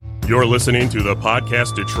You're listening to the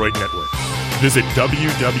Podcast Detroit Network. Visit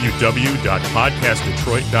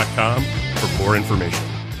www.podcastdetroit.com for more information.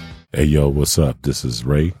 Hey, yo, what's up? This is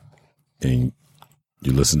Ray, and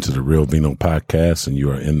you listen to the Real Vino podcast, and you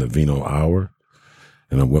are in the Vino Hour,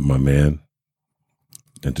 and I'm with my man.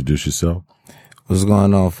 Introduce yourself. What's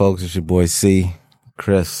going on, folks? It's your boy C,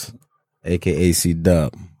 Chris, a.k.a.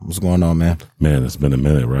 C-Dub. What's going on, man? Man, it's been a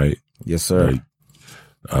minute, right? Yes, sir.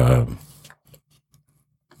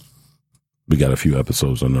 We got a few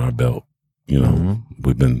episodes under our belt. You know,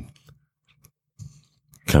 We've been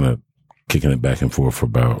kind of kicking it back and forth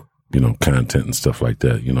about, content and stuff like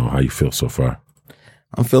that. How you feel so far?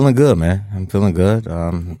 I'm feeling good, man. I'm feeling good.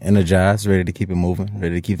 Energized, ready to keep it moving,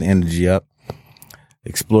 ready to keep the energy up,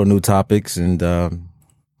 explore new topics, and then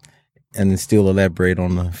still elaborate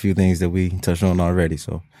on a few things that we touched on already.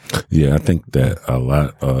 So, yeah, I think that a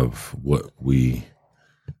lot of what we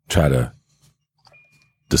try to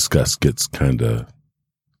discuss gets kind of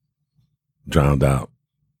drowned out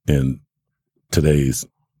in today's,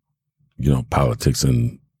 politics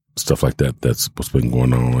and stuff like that. That's what's been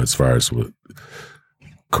going on as far as with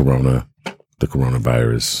the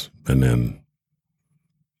coronavirus, and then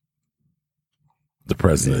the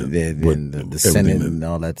president, the Senate and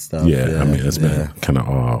all that stuff. Yeah, I mean, it's been kind of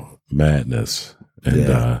all madness,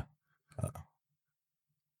 and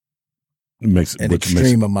it makes an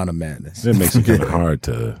extreme amount of madness. It makes it kind of hard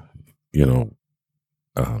to,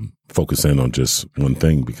 focus in on just one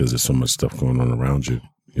thing because there's so much stuff going on around you.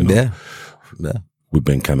 Yeah. We've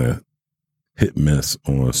been kind of hit and miss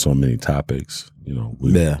on so many topics.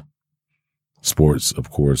 Sports, of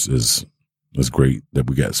course, is great that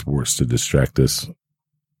we got sports to distract us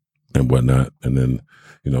and whatnot, and then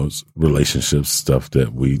it's relationships, stuff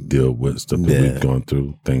that we deal with, stuff that we've gone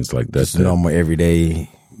through, things like that. Just normal everyday.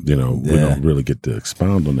 We don't really get to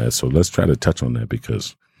expound on that. So let's try to touch on that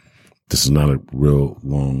because this is not a real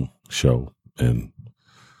long show and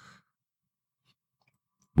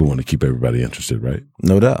we want to keep everybody interested, right?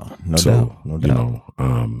 No doubt. No doubt.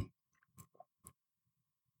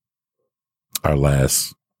 Our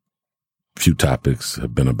last few topics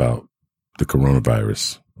have been about the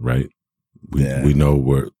coronavirus, right? We know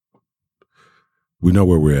where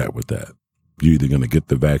we're at with that. You're either going to get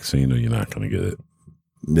the vaccine or you're not going to get it.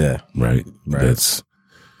 Yeah. Right. That's,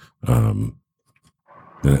 and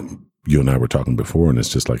you and I were talking before, and it's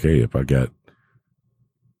just like, hey, if I got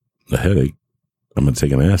a headache, I'm going to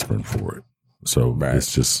take an aspirin for it. So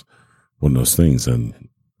it's just one of those things. And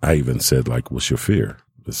I even said, like, what's your fear?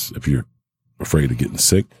 If you're afraid of getting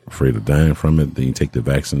sick, afraid of dying from it, then you take the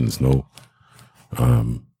vaccine. There's no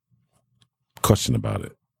question about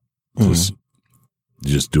it.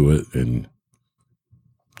 Just do it and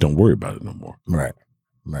don't worry about it no more. Right.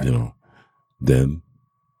 Then,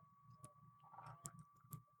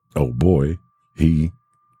 oh boy, he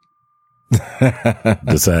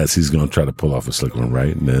decides he's going to try to pull off a slick one,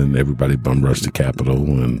 right? And then everybody bum rushed the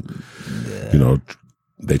Capitol and,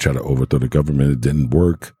 they try to overthrow the government. It didn't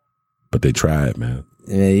work, but they tried, man.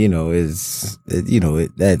 Yeah,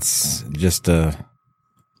 that's just the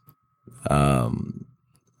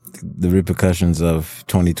repercussions of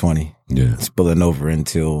 2020. Yeah. Spilling over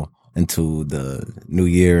into the new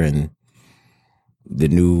year and the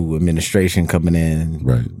new administration coming in.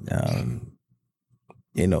 Right.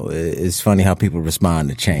 It's funny how people respond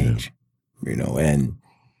to change, and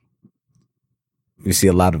you see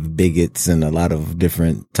a lot of bigots and a lot of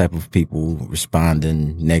different type of people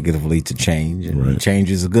responding negatively to change, and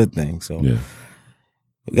change is a good thing. So we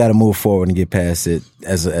got to move forward and get past it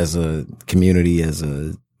as a community, as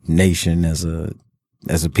a nation, as a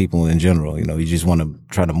people in general. You just want to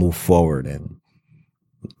try to move forward and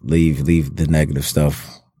leave the negative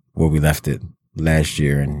stuff where we left it last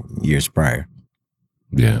year and years prior.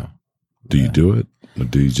 Yeah. Do you do it? Or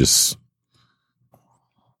do you just,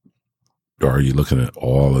 or are you looking at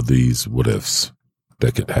all of these what ifs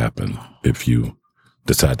that could happen if you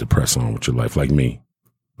decide to press on with your life? Like me.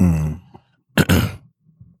 I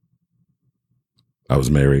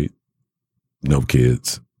was married, no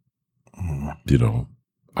kids. I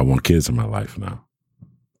want kids in my life now.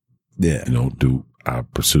 Yeah. Do I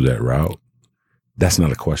pursue that route? That's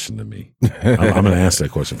not a question to me. I'm going to answer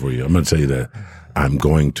that question for you. I'm going to tell you that I'm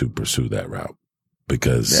going to pursue that route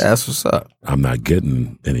because that's what's up. I'm not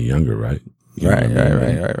getting any younger, right? Right.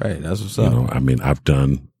 That's what's up. I've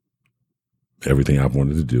done everything I've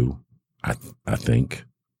wanted to do. I think.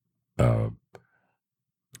 It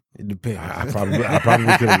depends. I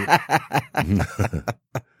probably could have.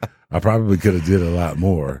 I probably could have did a lot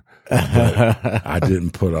more, but I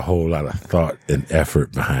didn't put a whole lot of thought and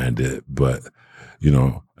effort behind it. But You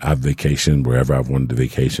know, I've vacationed wherever I've wanted to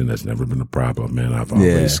vacation. That's never been a problem, man. I've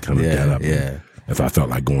always kind of got up. And if I felt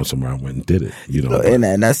like going somewhere, I went and did it. You know, and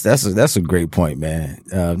that's a great point, man.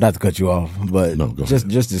 Not to cut you off, but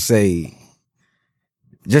just to say,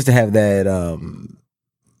 just to have that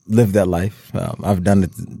live that life. I've done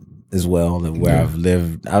it as well, where I've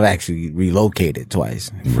lived. I've actually relocated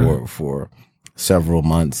twice for several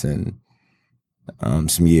months and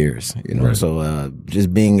some years. You know, so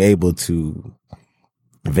just being able to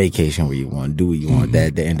vacation where you want, do what you want,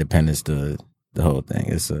 that the independence, the whole thing.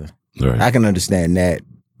 It's I can understand that,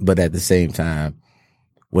 but at the same time,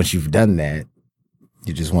 once you've done that,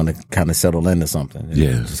 you just want to kind of settle into something. And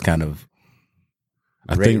just kind of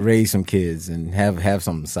raise some kids and have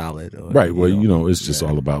something solid. Or, right. Well, you know, it's just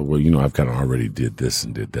all about, well, you know, I've kind of already did this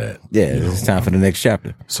and did that. Yeah, it's time for the next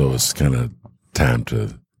chapter. So it's kind of time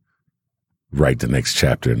to write the next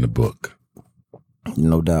chapter in the book.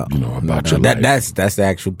 No doubt. You know, about your life. That's the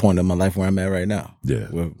actual point of my life where I'm at right now. Yeah.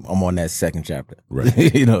 I'm on that second chapter.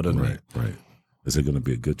 Right. You know what I mean? Right. Is it going to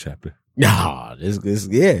be a good chapter? Nah,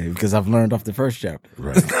 because I've learned off the first chapter.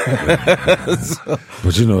 Right.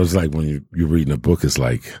 But you know, it's like when you're reading a book, it's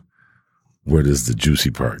like, where does the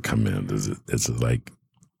juicy part come in? It's like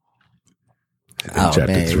in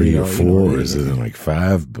chapter 3 or 4, or is it in like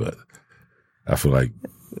 5? But I feel like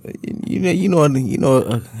a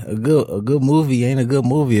good movie ain't a good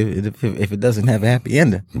movie if it doesn't have a happy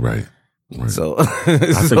ending. Right. So,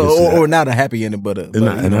 or not a happy ending, but a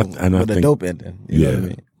dope ending. You know what I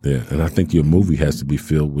mean? Yeah, and I think your movie has to be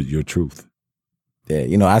filled with your truth. Yeah,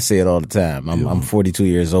 you know, I say it all the time. I'm 42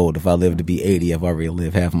 years old. If I live to be 80, I've already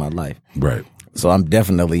lived half my life. Right. So I'm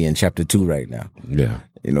definitely in chapter 2 right now. Yeah.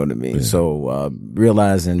 You know what I mean? Yeah. So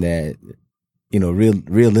realizing that, you know,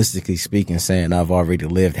 realistically speaking, saying I've already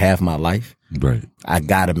lived half my life. Right. I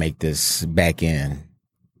got to make this back end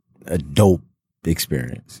a dope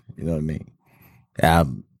experience. You know what I mean?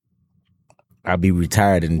 I'll be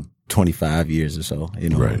retired in 25 years or so, you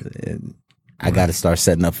know. Right. And I got to start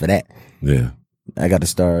setting up for that. Yeah. I got to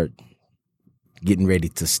start getting ready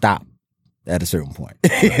to stop at a certain point.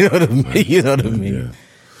 You know what I mean? Right. You know what I mean? Yeah.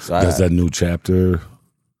 So does that new chapter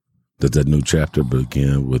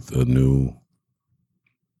begin with a new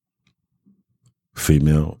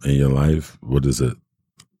female in your life? What is it?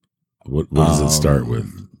 What does it start with?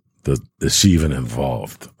 Is she even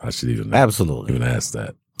involved? I should even ask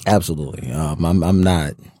that. Absolutely. I'm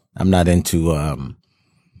not into.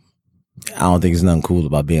 I don't think there's nothing cool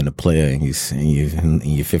about being a player in your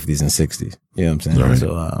 50s and 60s. You know what I'm saying? Right.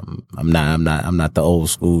 So I'm not the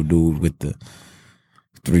old school dude with the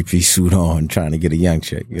 3-piece suit on trying to get a young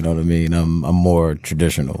chick. You know what I mean? I'm more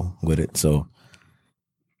traditional with it. So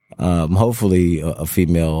hopefully a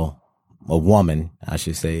woman, I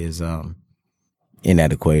should say, is in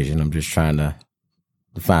that equation. I'm just trying to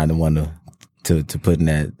find the one to put in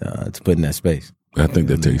that space. I think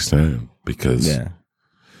that takes time because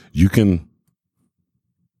you can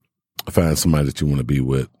find somebody that you want to be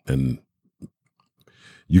with, and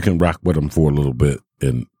you can rock with them for a little bit,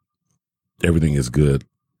 and everything is good,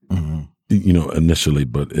 you know, initially.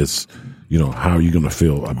 But it's, you know, how are you going to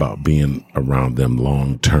feel about being around them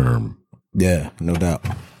long term? Yeah, no doubt.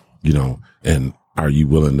 You know, and are you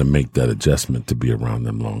willing to make that adjustment to be around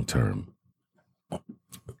them long term?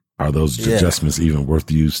 Are those adjustments even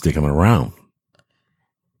worth you sticking around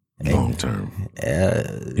long term?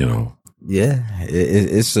 You know? Yeah.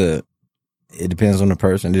 It depends on the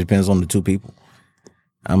person. It depends on the two people.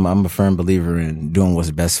 I'm a firm believer in doing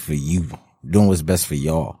what's best for you, doing what's best for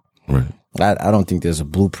y'all. Right. I don't think there's a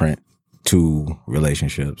blueprint to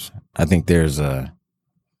relationships. I think there's a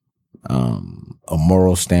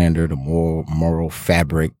moral standard, a moral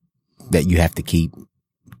fabric that you have to keep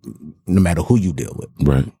no matter who you deal with.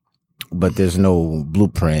 Right. But there's no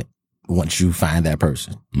blueprint once you find that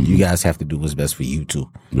person. You guys have to do what's best for you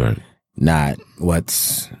too. Right. Not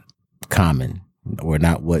what's common or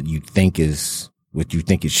not what you think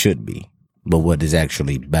it should be, but what is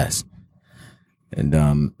actually best.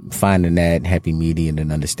 And finding that happy median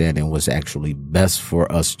and understanding what's actually best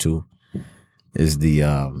for us two is the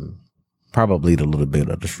probably the little bit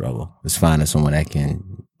of the struggle. It's finding someone that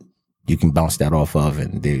you can bounce that off of,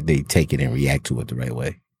 and they take it and react to it the right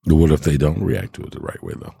way. What if they don't react to it the right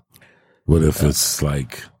way, though? What if it's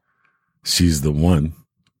like she's the one,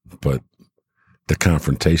 but the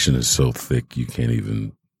confrontation is so thick you can't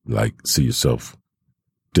even like see yourself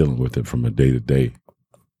dealing with it from a day to day?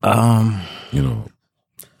 You know,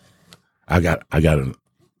 I got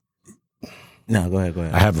No, go ahead.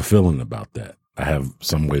 I have a feeling about that. I have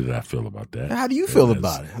some way that I feel about that. How do you feel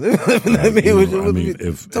about it?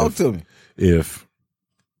 Talk to me.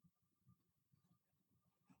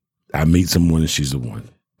 I meet someone and she's the one.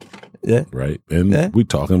 Yeah. Right. And we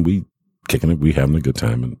talking, we kicking it, we having a good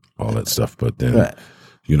time and all that stuff. But then,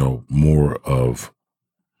 more of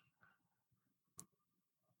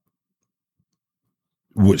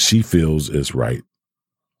what she feels is right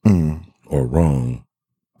or wrong,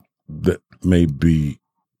 that may be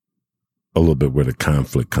a little bit where the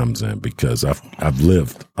conflict comes in, because I've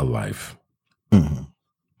lived a life.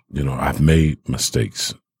 I've made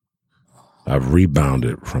mistakes. I've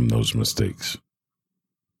rebounded from those mistakes.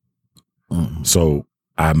 So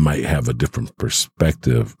I might have a different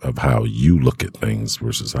perspective of how you look at things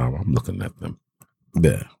versus how I'm looking at them.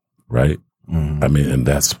 Yeah. Right? I mean, and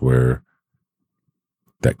that's where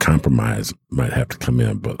that compromise might have to come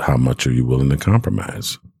in. But how much are you willing to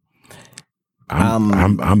compromise?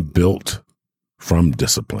 I'm built from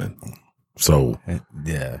discipline. So,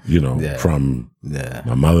 from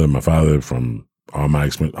my mother and my father, from all my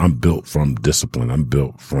experience, I'm built from discipline. I'm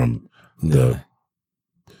built from the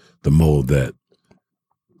mold that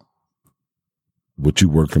what you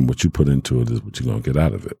work and what you put into it is what you're going to get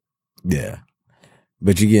out of it. Yeah.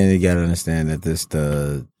 But you got to understand that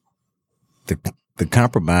the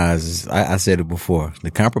compromise, I said it before,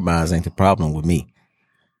 the compromise ain't the problem with me.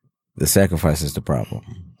 The sacrifice is the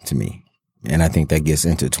problem to me. And I think that gets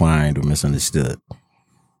intertwined or misunderstood.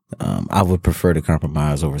 I would prefer to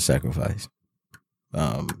compromise over sacrifice.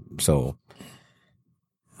 One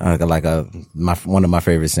of my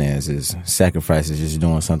favorite sayings is sacrifice is just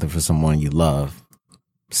doing something for someone you love,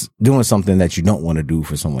 doing something that you don't want to do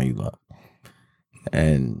for someone you love.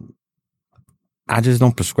 And I just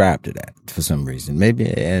don't prescribe to that for some reason. Maybe,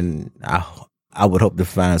 and I would hope to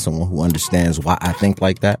find someone who understands why I think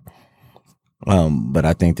like that. But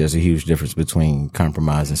I think there's a huge difference between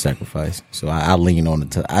compromise and sacrifice. So I lean on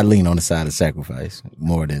the side of sacrifice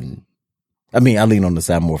more than, I lean on the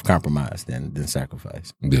side more of compromise than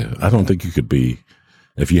sacrifice. Yeah. I don't think you could be,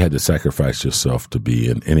 if you had to sacrifice yourself to be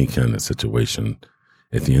in any kind of situation,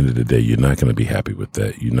 at the end of the day, you're not going to be happy with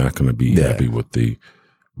that. You're not going to be happy with the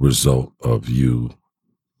result of you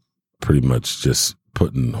pretty much just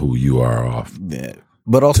putting who you are off. Yeah.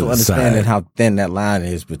 But also understanding how thin that line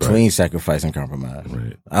is between sacrifice and compromise.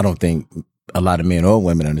 Right. I don't think a lot of men or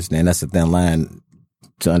women understand that's a thin line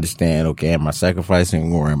to understand, okay, am I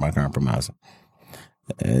sacrificing or am I compromising?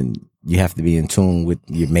 And you have to be in tune with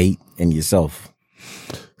your mate and yourself.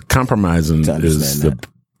 Compromising is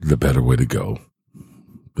the better way to go.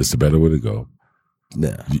 It's the better way to go.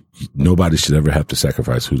 Yeah. Nobody should ever have to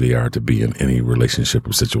sacrifice who they are to be in any relationship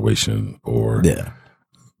or situation or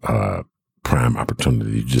prime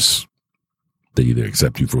opportunity. They either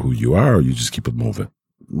accept you for who you are or you just keep it moving.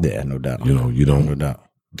 Yeah, no doubt. You don't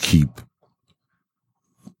keep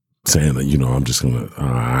saying that, I'm just going to,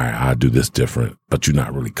 I do this different, but you're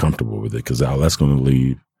not really comfortable with it, because all that's going to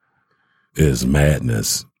leave is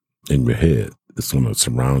madness in your head. It's going to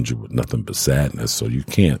surround you with nothing but sadness. So you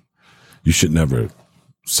should never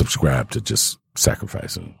subscribe to just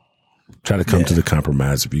sacrificing. Try to come to the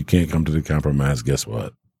compromise. If you can't come to the compromise, guess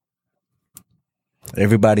what?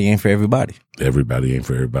 Everybody ain't for everybody. Everybody ain't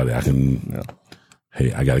for everybody.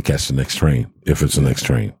 Hey, I got to catch the next train, if it's the next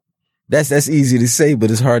train. That's easy to say,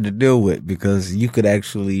 but it's hard to deal with, because you could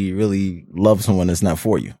actually really love someone that's not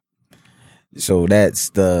for you. So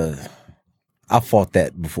I fought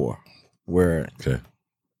that before, where,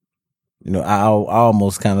 I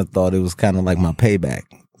almost kind of thought it was kind of like my payback.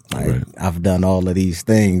 Like, I've done all of these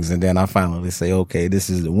things, and then I finally say, okay, this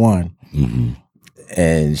is the one. Mm-hmm.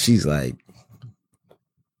 And she's like,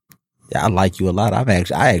 yeah, I like you a lot. I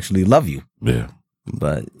actually love you. Yeah.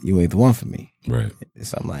 But you ain't the one for me. Right.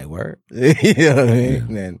 So I'm like, word. You know what I mean?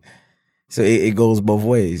 Yeah. And so it goes both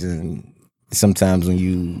ways. And sometimes when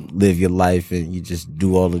you live your life and you just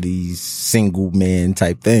do all of these single man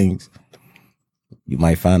type things, you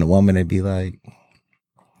might find a woman and be like,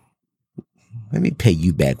 let me pay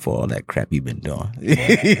you back for all that crap you've been doing. You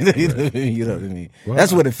know what I mean? Well,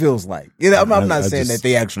 that's what it feels like. I'm not saying that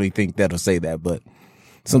they actually think that or say that, but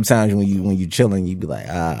sometimes when you chilling, you be like,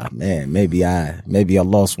 man, maybe I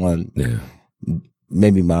lost one. Yeah.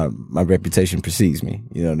 Maybe my reputation precedes me.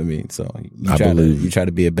 You know what I mean? So you try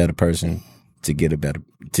to be a better person to get a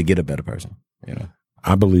better person. You know.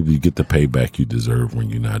 I believe you get the payback you deserve when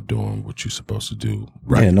you're not doing what you're supposed to do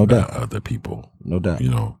right no by doubt. Other people. No doubt.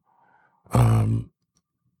 And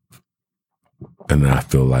I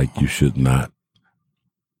feel like you should not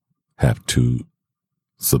have to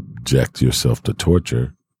subject yourself to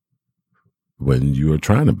torture when you are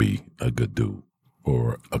trying to be a good dude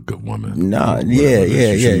or a good woman. No,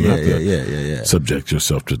 Subject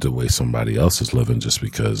yourself to the way somebody else is living just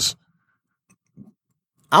because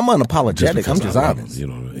I'm unapologetic. because I'm just I love honest. him,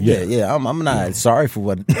 you know. Yeah. I'm not sorry for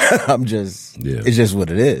what I'm just. Yeah. It's just what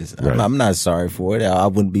it is. Right. I'm not sorry for it. I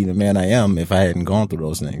wouldn't be the man I am if I hadn't gone through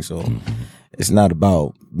those things. So it's not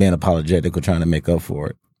about being apologetic or trying to make up for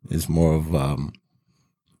it. It's more of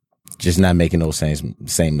just not making those same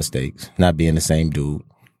mistakes, not being the same dude,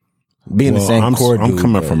 being the same core dude. I'm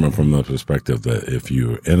coming from the perspective that if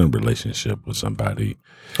you're in a relationship with somebody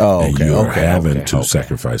and you're having to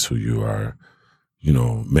sacrifice who you are, you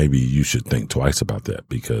know, maybe you should think twice about that,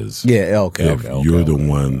 because if you're the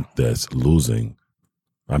one that's losing,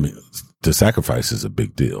 I mean, the sacrifice is a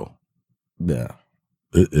big deal. Yeah.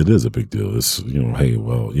 It is a big deal. It's, you know, hey,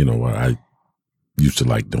 well, you know what, I used to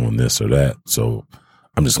like doing this or that, so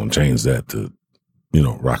I'm just going to change that to, you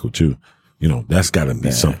know, rock with you. You know, that's got to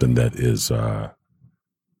be something that is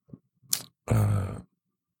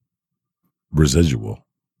residual.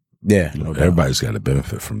 Yeah, you know, everybody's got to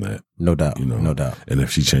benefit from that. No doubt. You know, no doubt. And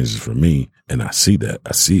if she changes for me, and I see it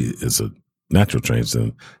as a natural change,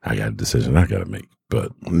 then I got a decision I got to make.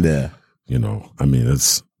 But you know, I mean,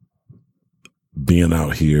 it's being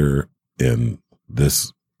out here in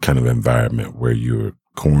this kind of environment where you're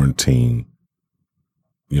quarantined,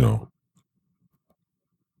 you know,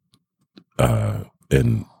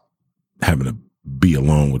 and having to be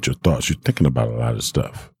alone with your thoughts. You're thinking about a lot of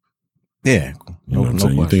stuff. Yeah. You know what I'm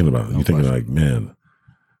saying? You're thinking about it. You're thinking like, man,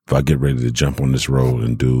 if I get ready to jump on this road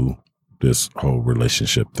and do this whole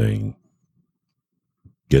relationship thing,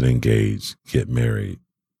 get engaged, get married,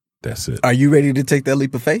 that's it. Are you ready to take that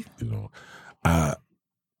leap of faith? You know,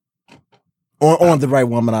 on the right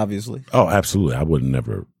woman, obviously. Oh, absolutely. I would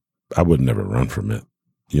never run from it.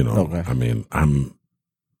 You know, I mean, I'm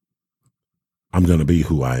going to be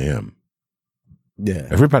who I am. Yeah.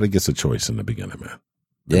 Everybody gets a choice in the beginning, man.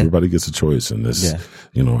 Yeah. Everybody gets a choice in this.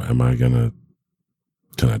 You know,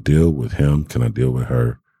 can I deal with him? Can I deal with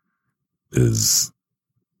her? Is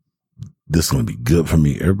this going to be good for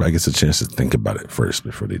me? Everybody gets a chance to think about it first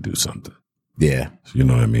before they do something. Yeah. You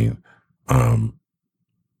know what I mean?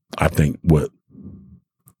 I think what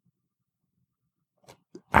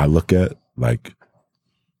I look at, like,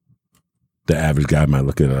 the average guy might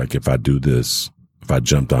look at it like, if I do this, if I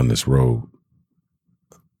jump down this road,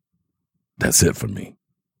 that's it for me.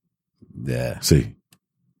 Yeah. See,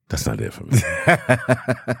 that's not it for me.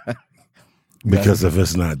 Because if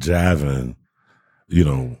it's not jiving, you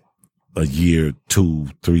know, a year, 2,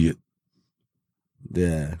 3,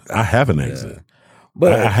 I have an exit.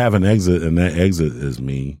 But I have an exit, and that exit is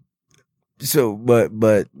me. So, but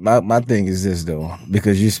my thing is this, though,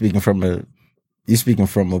 because you're speaking from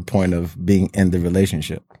a point of being in the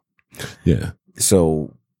relationship. Yeah.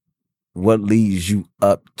 So, what leads you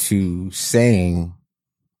up to saying,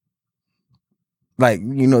 like,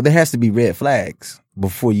 you know, there has to be red flags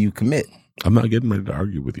before you commit. I'm not getting ready to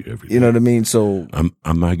argue with you every day. You know what I mean? So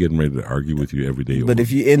I'm not getting ready to argue with you every day. But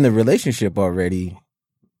if you're in the relationship already,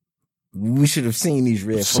 we should have seen these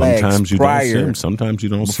red flags sometimes you prior. Don't see them. Sometimes you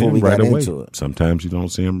don't see them right away. Sometimes you don't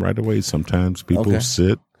see them right away. Sometimes people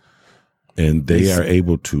sit and they are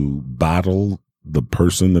able to bottle the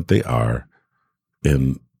person that they are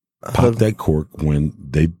and pop that cork when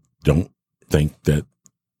they don't think that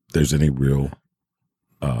there's any real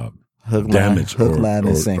damage or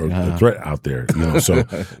threat out there. You know, so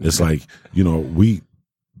it's like, you know,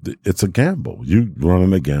 it's a gamble. You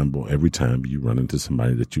running a gamble every time you run into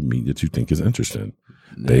somebody that you meet that you think is interesting.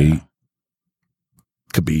 Yeah.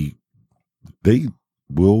 They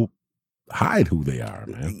will hide who they are,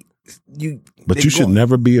 man. But you should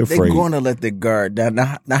never be afraid. They're going to let their guard down.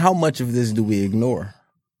 Now, how much of this do we ignore?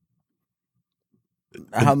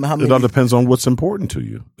 It all depends on what's important to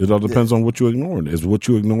you. It all depends on what you're ignoring. Is what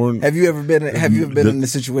you're ignoring? Have you ever been in a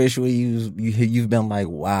situation where you've been like,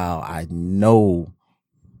 wow, I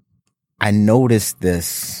noticed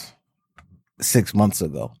this 6 months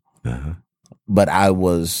ago, but I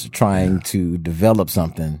was trying to develop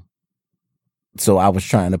something, so I was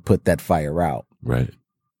trying to put that fire out. Right.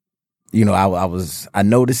 You know, I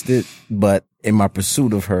noticed it, but in my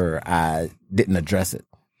pursuit of her, I didn't address it.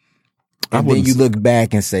 And then you look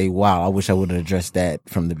back and say, wow, I wish I would have addressed that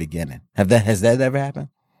from the beginning. Has that ever happened?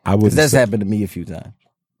 That's happened to me a few times.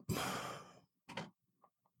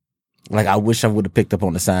 Like, I wish I would have picked up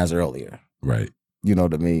on the signs earlier. Right. You know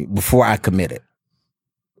what I mean? Before I committed.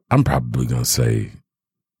 I'm probably going to say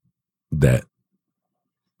that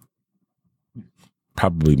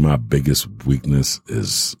probably my biggest weakness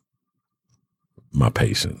is my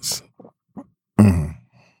patience.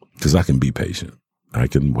 Because I can be patient. I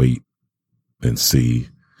can wait and see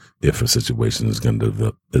if a situation is going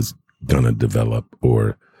to develop,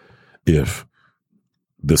 or if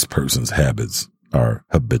this person's habits are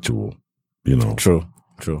habitual, True.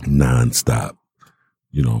 nonstop.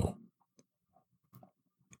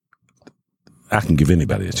 I can give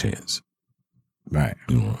anybody a chance. Right.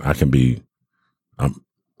 I can be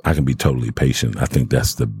totally patient. I think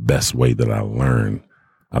that's the best way that I learn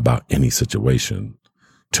about any situation,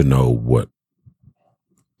 to know what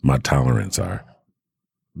my tolerance are.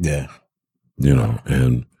 Yeah.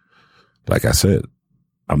 And like I said,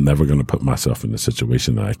 I'm never going to put myself in a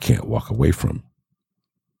situation that I can't walk away from.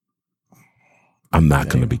 I'm not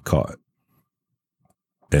going to be caught.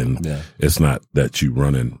 And it's not that you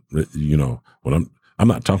running, when I'm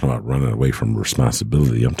not talking about running away from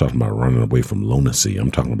responsibility. I'm talking about running away from lunacy.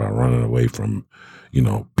 I'm talking about running away from,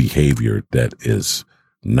 behavior that is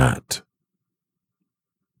not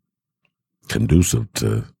conducive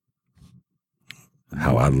to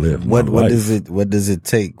how I live. What does it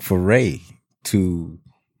take for Ray to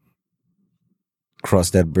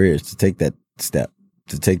cross that bridge, to take that step,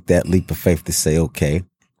 to take that leap of faith, to say, okay,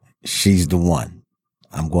 she's the one.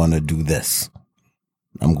 I'm going to do this.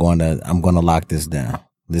 I'm going to lock this down.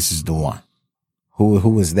 This is the one.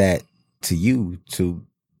 Who is that to you to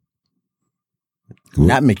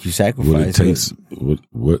not make you sacrifice? What it takes,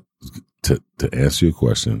 to answer your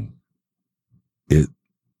question, it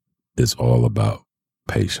is all about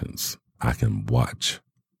patience. I can watch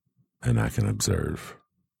and I can observe.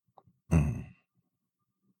 Mm.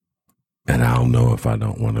 And I'll know if I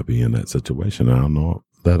don't want to be in that situation. I'll know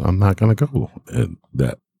that I'm not going to go in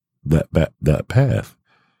that path.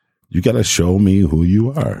 You got to show me who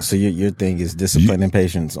you are. So your thing is discipline and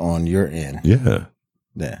patience on your end. Yeah.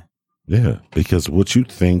 Yeah. Yeah. Because what you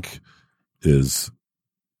think is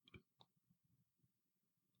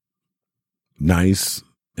nice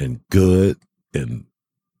and good and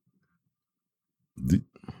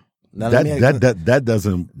that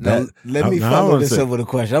doesn't. Let me follow this up with a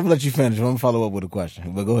question. I'm gonna let you finish. I'm gonna follow up with a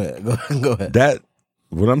question. But go ahead. Go ahead.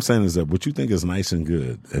 What I'm saying is that what you think is nice and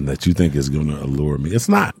good and that you think is going to allure me, it's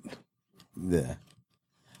not. Yeah.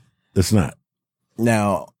 It's not.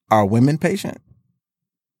 Now, are women patient?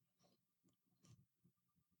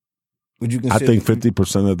 Would you consider? I think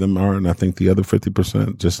 50% of them are, and I think the other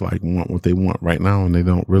 50% just like want what they want right now, and they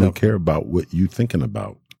don't really care about what you're thinking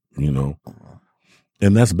about, and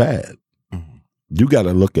that's bad. Mm-hmm. You got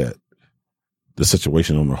to look at the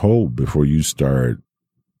situation on the whole before you start,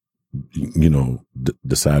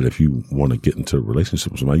 decide if you want to get into a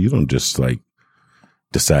relationship with somebody. You don't just like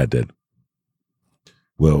decide that,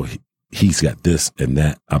 well, he's got this and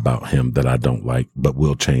that about him that I don't like, but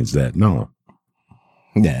we'll change that. No.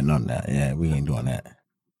 Yeah, no, yeah, we ain't doing that.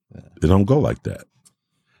 Yeah. It don't go like that.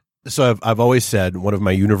 So I've always said one of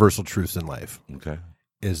my universal truths in life, okay,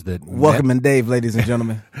 is that welcome in Dave, ladies and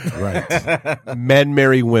gentlemen. Right, men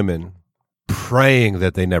marry women praying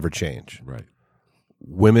that they never change. Right,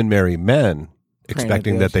 women marry men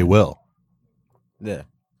expecting that they will. Yeah.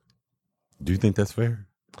 Do you think that's fair?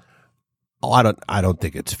 Oh, I don't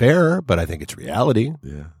think it's fair, but I think it's reality.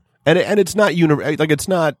 Yeah, and it's not it's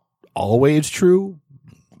not always true.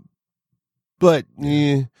 But,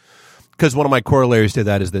 because one of my corollaries to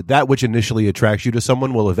that is that which initially attracts you to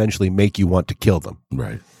someone will eventually make you want to kill them.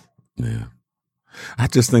 Right. Yeah. I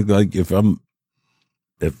just think like if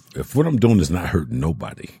what I'm doing is not hurting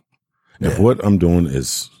nobody, if what I'm doing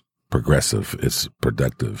is progressive, it's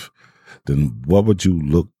productive, then what would you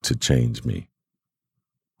look to change me?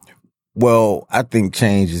 Well, I think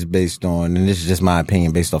change is based on, and this is just my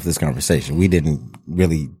opinion based off this conversation. We didn't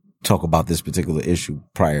really talk about this particular issue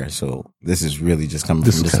prior, so this is really just coming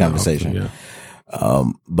from this conversation.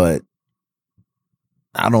 But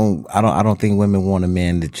I don't think women want a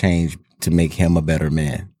man to change to make him a better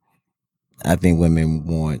man. I think women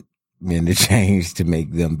want men to change to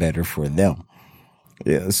make them better for them.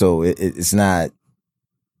 Yeah, so it's not.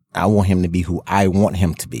 I want him to be who I want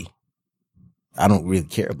him to be. I don't really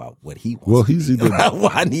care about what he wants. Well, he's either.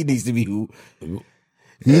 Why he needs to be who.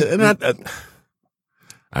 And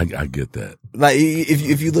I get that. Like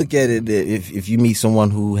if you look at it, if you meet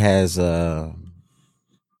someone who has I'm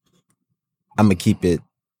gonna keep it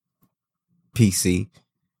PC,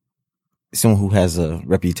 someone who has a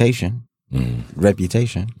reputation,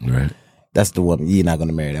 right? That's the woman. You're not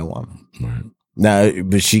gonna marry that woman, right? Now,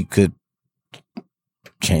 but she could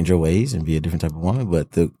change her ways and be a different type of woman.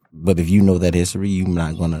 But if you know that history, you're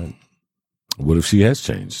not gonna. What if she has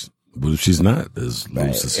changed? What if she's not as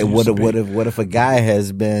loose as she and used to be? what if a guy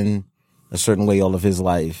has been a certain way all of his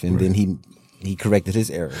life, and then he corrected his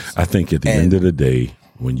errors? I think at the end of the day,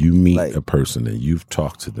 when you meet a person and you've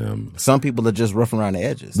talked to them, some people are just rough around the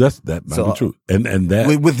edges. That might be true, and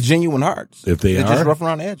that with genuine hearts, if they're just rough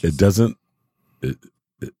around the edges. It doesn't.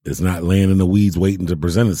 it's not laying in the weeds waiting to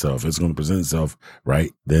present itself. It's going to present itself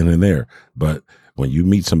right then and there. But when you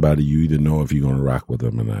meet somebody, you either know if you're going to rock with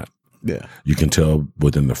them or not. Yeah. You can tell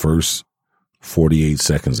within the first 48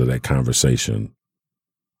 seconds of that conversation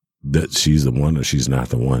that she's the one or she's not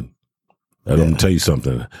the one. I'm going to tell you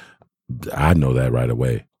something. I know that right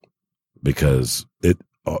away because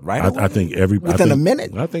I think within a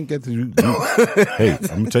minute. I think that hey, I'm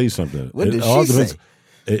going to tell you something. What did she say?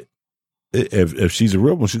 If she's a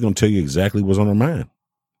real one, she's going to tell you exactly what's on her mind.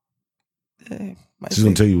 She's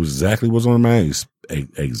going to tell you exactly what's on her mind,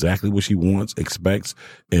 exactly what she wants, expects,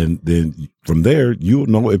 and then from there, you'll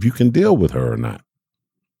know if you can deal with her or not.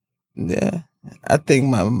 Yeah, I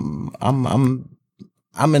think I'm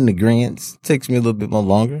in agreement. Takes me a little bit more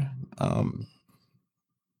longer.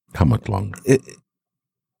 How much longer?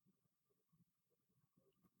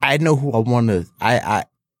 I know who I want to.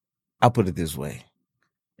 I'll put it this way.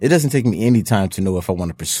 It doesn't take me any time to know if I want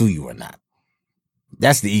to pursue you or not.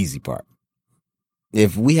 That's the easy part.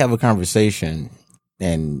 If we have a conversation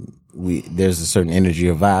and there's a certain energy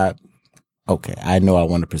or vibe, okay, I know I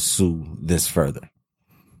want to pursue this further.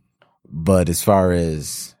 But as far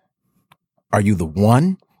as, are you the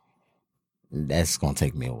one? That's going to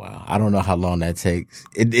take me a while. I don't know how long that takes.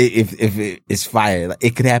 If it's fire,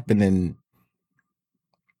 it could happen in,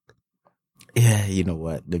 yeah, you know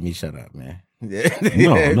what? Let me shut up, man.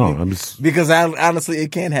 No, I'm just, because honestly,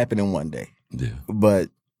 it can happen in one day. Yeah. But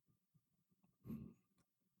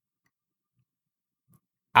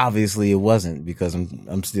obviously, it wasn't because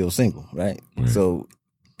I'm still single, right? So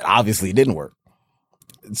obviously, it didn't work.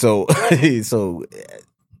 So I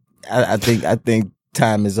think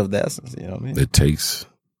time is of the essence. You know what I mean? It takes.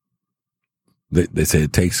 They say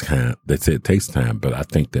it takes time. They say it takes time, but I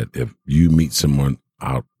think that if you meet someone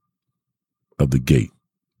out of the gate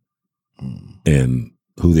and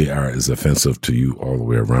who they are is offensive to you all the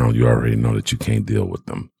way around, you already know that you can't deal with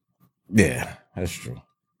them. Yeah, that's true.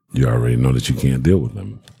 You already know that you can't deal with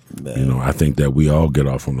them. You know, I think that we all get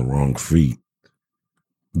off on the wrong feet.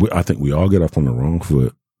 I think we all get off on the wrong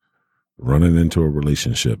foot, running into a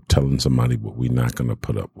relationship, telling somebody what we're not going to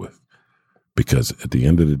put up with. Because at the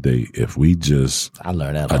end of the day, if we just I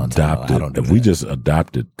learned that a long time ago. we just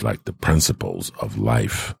adopted like the principles of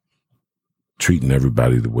life, treating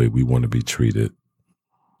everybody the way we want to be treated,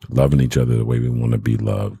 loving each other the way we want to be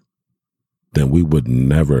loved, then we would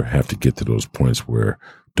never have to get to those points where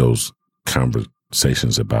those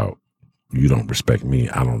conversations about you don't respect me,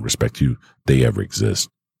 I don't respect you, they ever exist.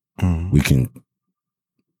 We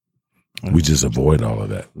just avoid all of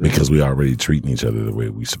that because we already treating each other the way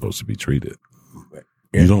we're supposed to be treated.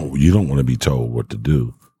 You don't want to be told what to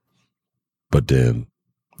do, but then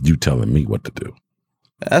you telling me what to do.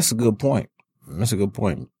 That's a good point. That's a good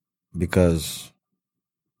point because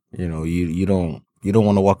you know you don't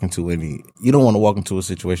want to walk into a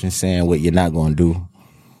situation saying what you're not going to do.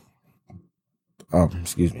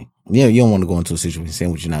 Excuse me. Yeah, you don't want to go into a situation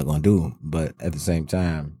saying what you're not going to do, but at the same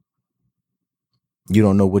time, you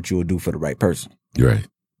don't know what you will do for the right person. Right.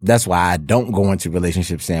 That's why I don't go into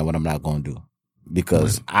relationships saying what I'm not going to do.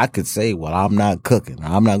 Because I could say, well, I'm not cooking.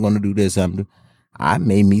 I'm not going to do this. I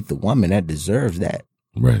may meet the woman that deserves that.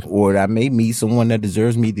 Right. Or I may meet someone that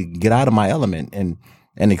deserves me to get out of my element and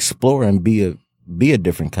explore and be a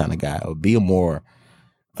different kind of guy or be a more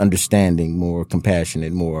understanding, more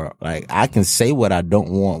compassionate, more like I can say what I don't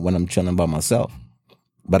want when I'm chilling by myself.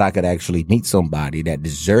 But I could actually meet somebody that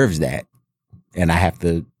deserves that. And I have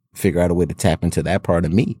to figure out a way to tap into that part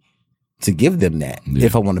of me to give them that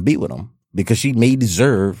if I want to be with them. Because she may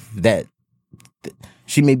deserve that.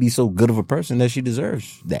 She may be so good of a person that she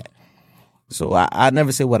deserves that. So I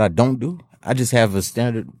never say what I don't do. I just have a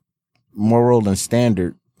standard moral and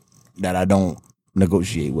standard that I don't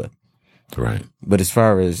negotiate with. Right. But as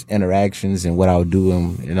far as interactions and what I'll do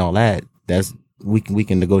and all that, that's we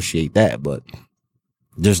can negotiate that. But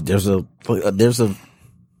there's a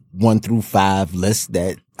 1 through 5 list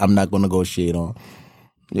that I'm not going to negotiate on.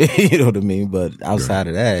 You know what I mean? But outside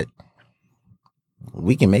of that,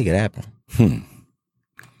 we can make it happen.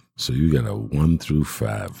 So you got a 1 through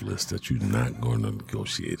 5 list that you're not going to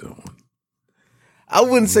negotiate on. I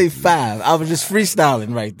wouldn't say 5. I was just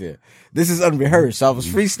freestyling right there. This is unrehearsed. I was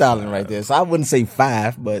freestyling right there. So I wouldn't say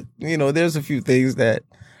 5, but you know, there's a few things that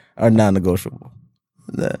are non-negotiable.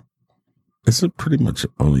 Yeah. It's pretty much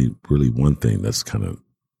only really one thing that's kind of.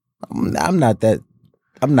 I'm not that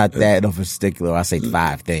of a stickler. I say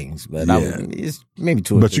 5 things, but it's maybe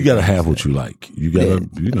 2 or 3. But you got to have what you like. You got to,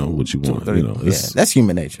 you know, what you want. You know, that's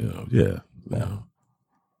human nature. You know, you know.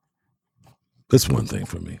 That's one thing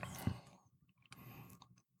for me.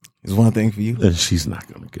 It's one thing for you. And she's not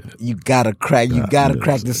going to get it. You gotta crack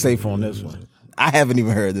the safe on this one. I haven't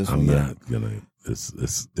even heard this one yet. I'm not going to.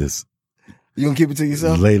 It's. You gonna keep it to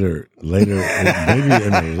yourself? Later, maybe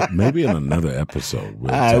in another episode. All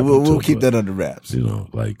right, we'll keep that under wraps. You know,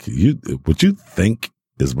 like what you think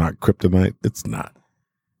is my kryptonite, it's not.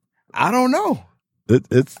 I don't know.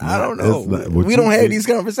 It's. I don't know. We don't have these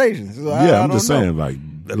conversations. So yeah, I'm just saying,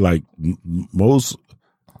 like most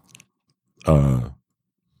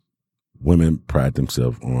women pride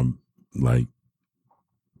themselves on, like,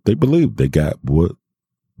 they believe they got what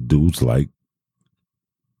dudes like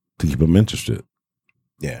to keep them interested.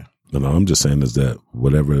 Yeah. And all I'm just saying is that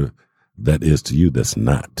whatever that is to you, that's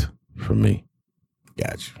not for me.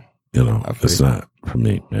 Gotcha. You know, it's not for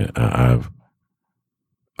me, man. I've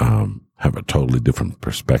have a totally different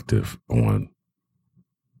perspective on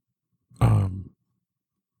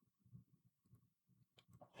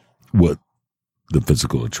what the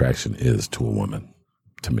physical attraction is to a woman,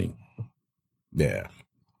 to me. Yeah.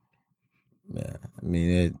 Yeah. I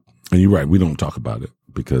mean, and you're right. We don't talk about it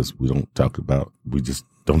because we just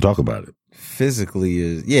don't talk about it. Physically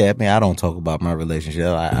is, I mean, I don't talk about my relationship.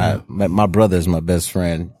 My brother is my best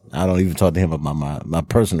friend. I don't even talk to him about my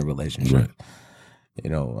personal relationship. Right. You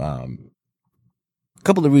know, a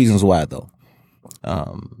couple of reasons why, though.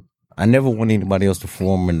 I never want anybody else to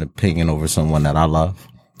form an opinion over someone that I love.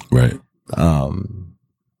 Right. Now,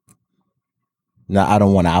 I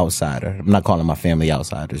don't want an outsider. I'm not calling my family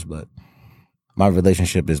outsiders, but my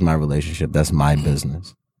relationship is my relationship. That's my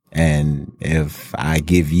business. And if I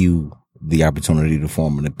give you the opportunity to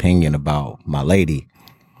form an opinion about my lady,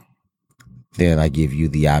 then I give you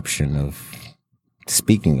the option of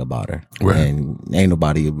speaking about her. Right. And ain't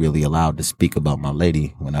nobody really allowed to speak about my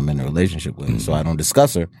lady when I'm in a relationship with her. So I don't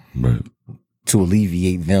discuss her to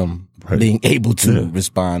alleviate them being able to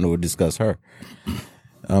respond or discuss her.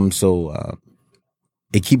 So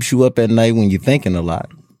it keeps you up at night when you're thinking a lot,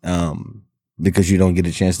 because you don't get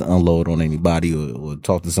a chance to unload on anybody or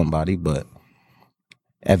talk to somebody. But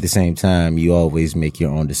at the same time, you always make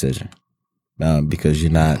your own decision, because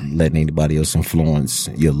you're not letting anybody else influence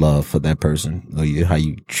your love for that person or how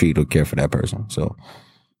you treat or care for that person. So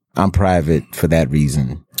I'm private for that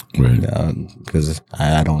reason. Right. Because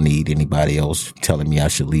I don't need anybody else telling me I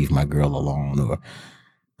should leave my girl alone, or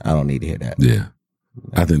I don't need to hear that. Yeah.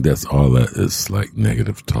 I think that's all that is, like,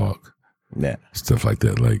 negative talk. Yeah. Stuff like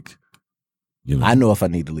that. Like, you know. I know if I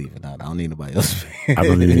need to leave or not. I don't need nobody else. I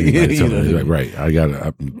don't need anybody telling me. Right. I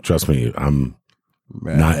gotta, trust me, I'm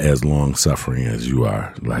not as long suffering as you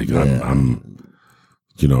are. Like, I'm,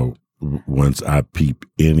 you know, once I peep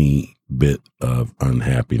any bit of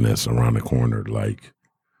unhappiness around the corner, like,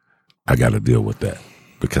 I got to deal with that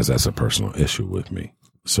because that's a personal issue with me.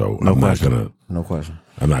 So no question.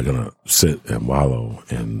 I'm not gonna sit and wallow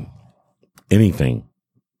in anything.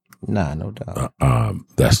 Nah, no doubt.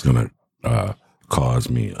 That's gonna cause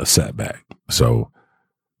me a setback. So,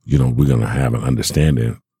 you know, we're gonna have an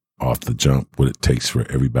understanding off the jump what it takes for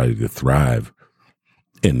everybody to thrive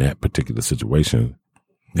in that particular situation.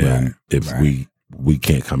 And if we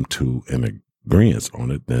can't come to an agreement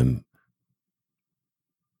on it, then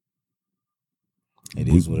it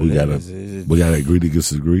is what it is. We gotta agree to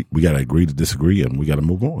disagree. We gotta agree to disagree, and we gotta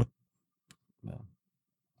move on. No.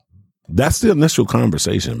 That's the initial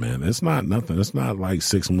conversation, man. It's not nothing. It's not like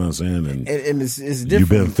 6 months in and it's different. You've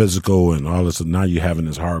been physical and all this. Now you're having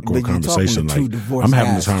this hardcore conversation. Like, I'm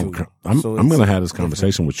having this. I'm gonna have this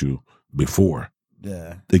conversation with you before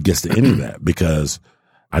it gets to any of that, because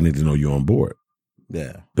I need to know you're on board.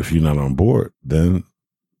 Yeah. If you're not on board, then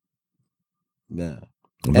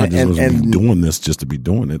I'm not just be doing this just to be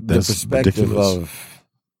doing it. That's the perspective ridiculous.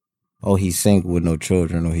 He's single with no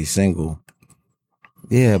children, or he's single.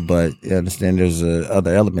 Yeah, but you understand there's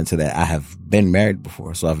other element to that. I have been married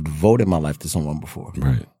before, so I've devoted my life to someone before.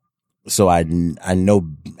 Right. So I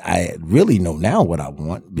really know now what I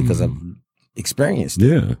want because I've experienced it.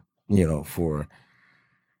 Yeah. You know,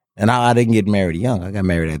 and I didn't get married young. I got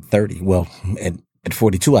married at 30. Well, at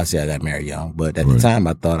 42, I say I got married young, but at the time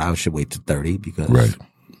I thought I should wait to 30 because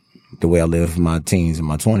the way I lived my teens and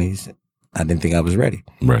my 20s, I didn't think I was ready.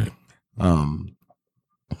 Right.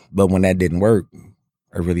 But when that didn't work,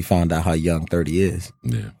 I really found out how young 30 is.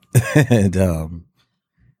 Yeah. And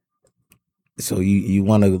so you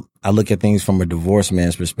want to, I look at things from a divorced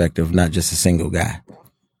man's perspective, not just a single guy.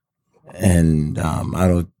 And I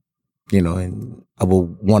don't, and I will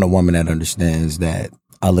want a woman that understands that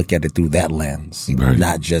I look at it through that lens,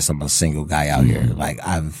 not just I'm a single guy out here. Like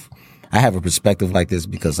I have a perspective like this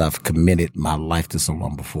because I've committed my life to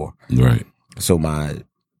someone before. Right. So my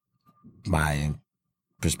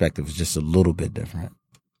perspective is just a little bit different.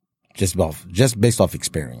 just based off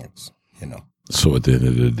experience, you know. So at the end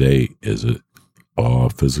of the day, is it all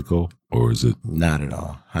physical or is it not at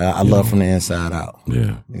all? I love from the inside out.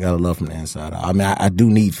 Yeah, you gotta love from the inside out. I mean, I do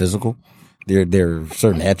need physical. There are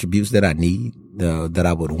certain attributes that I need that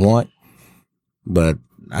I would want, but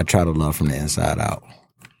I try to love from the inside out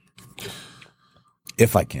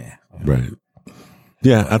if I can. Right.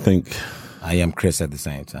 Yeah, I think I am Chris at the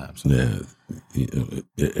same time. So. Yeah,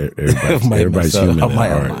 everybody's human at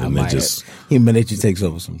heart, and they just human nature takes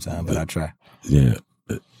over sometimes. But I try. Yeah,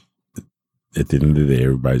 at the end of the day,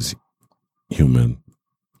 everybody's human,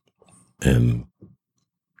 and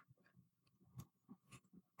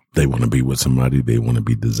they want to be with somebody. They want to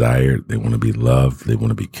be desired. They want to be loved. They want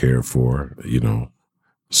to be cared for. You know,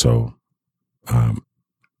 so at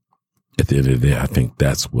the end of the day, I think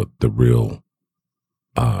that's what the real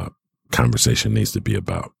conversation needs to be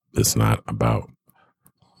about. It's not about,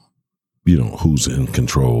 you know, who's in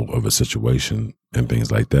control of a situation and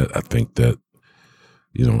things like that. I think that,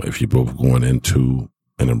 you know, if you're both going into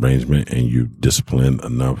an arrangement and you're disciplined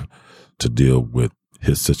enough to deal with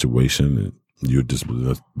his situation and you're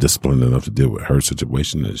disciplined enough to deal with her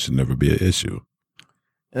situation, it should never be an issue.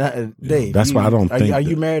 Dave, that's why I don't think. Are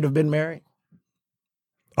you married or been married?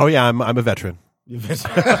 Oh yeah, I'm a veteran. You're a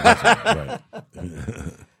veteran.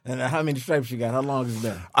 Right. And how many stripes you got? How long has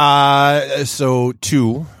it been? So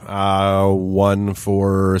 2. 1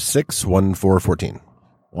 for 6, 1 for 14.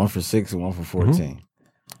 1 for 6 and 1 for 14. Mm-hmm.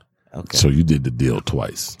 Okay. So you did the deal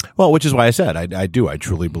twice. Well, which is why I said I do. I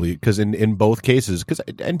truly believe, because in both cases,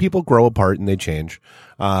 and people grow apart and they change.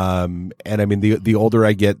 And I mean, the older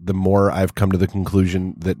I get, the more I've come to the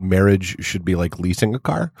conclusion that marriage should be like leasing a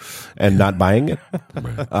car and not buying it.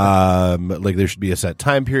 Right. Like there should be a set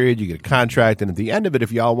time period. You get a contract, and at the end of it,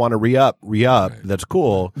 if y'all want to re-up, right. That's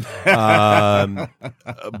cool. But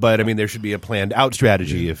I mean, there should be a planned out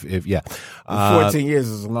strategy. If 14 years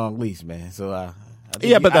is a long lease, man. So. I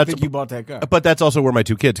think you bought that car. But that's also where my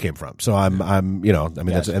 2 kids came from. So I'm, you know, I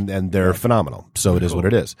mean, gotcha. and they're phenomenal. So it is what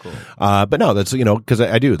it is. Cool. But no, that's, you know, because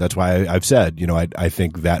I do. That's why I've said, you know, I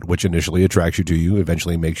think that which initially attracts you to you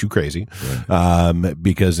eventually makes you crazy. Right.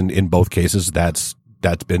 Because in both cases, that's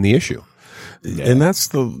been the issue. Yeah. And that's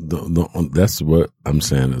that's what I'm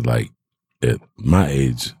saying is, like, at my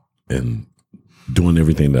age and doing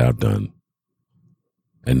everything that I've done,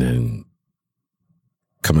 and then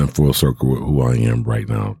coming full circle with who I am right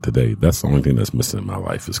now today, that's the only thing that's missing in my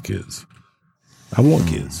life is kids. I want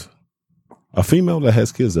kids. A female that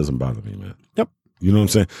has kids doesn't bother me, man. Yep. You know what I'm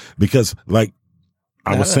saying? Because, like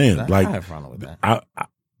I was saying, like, I have fun with that. I,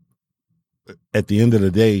 at the end of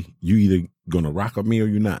the day, you either gonna rock with me or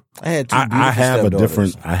you're not. I had 2 beautiful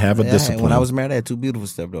stepdaughters. I have a discipline. When I was married, I had 2 beautiful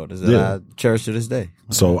stepdaughters that I cherish to this day.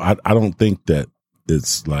 So I don't think that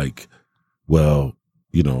it's like, well,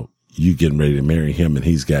 you know, you getting ready to marry him and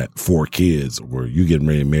he's got 4 kids, or you getting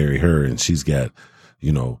ready to marry her and she's got,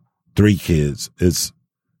 you know, 3 kids. It's,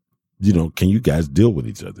 you know, can you guys deal with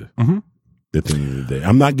each other? Mm-hmm. At the end of the day,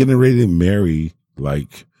 I'm not getting ready to marry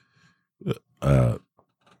like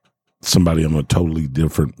somebody on a totally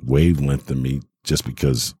different wavelength than me just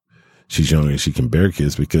because she's young and she can bear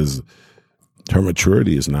kids, because her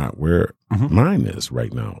maturity is not where mine is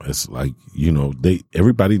right now. It's like, you know,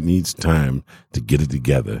 everybody needs time to get it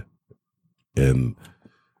together. And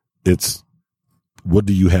it's, what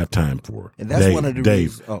do you have time for? And that's one of the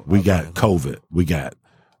Dave, reasons. We got COVID. We got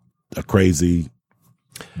a crazy,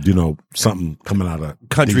 you know, something coming out of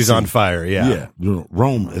country's DC. On fire. Yeah. Yeah. You know,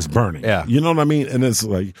 Rome is burning. Yeah. You know what I mean? And it's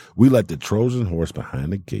like, we let the Trojan horse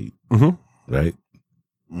behind the gate, right?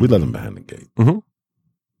 We let them behind the gate.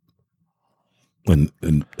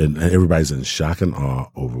 And everybody's in shock and awe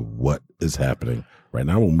over what is happening right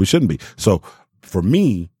now when we shouldn't be. So for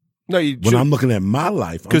me, when I'm looking at my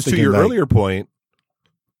life, because to your earlier point,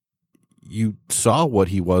 you saw what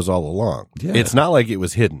he was all along. Yeah. It's not like it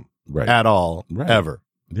was hidden at all, ever.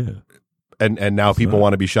 Yeah. And now people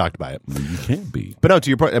want to be shocked by it. You can't be. But no, to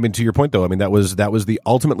your point though, I mean, that was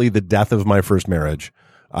ultimately the death of my first marriage,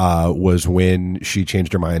 was when she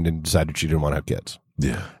changed her mind and decided she didn't want to have kids.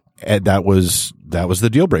 Yeah. And that was the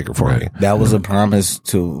deal breaker for me. That was a promise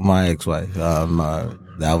to my ex-wife.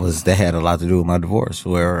 That had a lot to do with my divorce,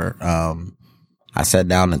 where I sat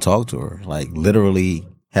down and talked to her, like literally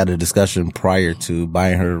had a discussion prior to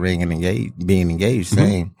buying her a ring and being engaged,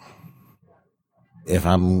 saying, if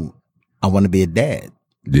I want to be a dad.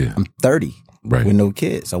 Yeah. I'm 30 with no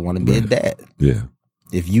kids. I want to be a dad. Yeah.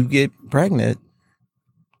 If you get pregnant,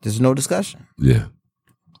 there's no discussion. Yeah.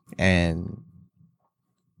 And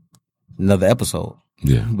another episode.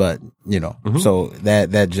 Yeah. But, you know, so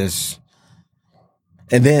that just,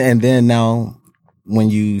 and then now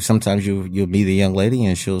when sometimes you'll meet a young lady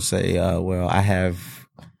and she'll say, well,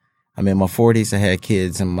 I'm in my 40s. I had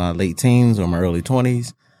kids in my late teens or my early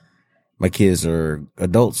 20s. My kids are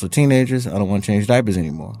adults or teenagers. I don't want to change diapers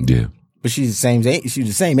anymore. Yeah. But she's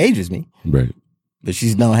the same age as me. Right. But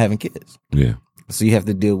she's not having kids. Yeah. So you have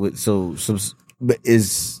to deal with but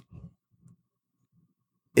is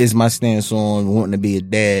my stance on wanting to be a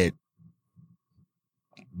dad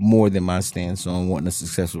more than my stance on wanting a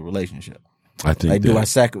successful relationship? I think like, do I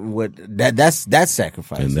sacrifice that's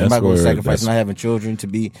sacrifice? And Am that's I going to where- sacrifice not having children to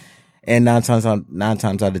be? And 9 times out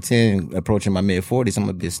of 10, approaching my mid 40s, I'm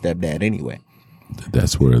gonna be a stepdad anyway.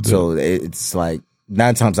 That's where. So it's like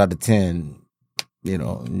 9 times out of 10, you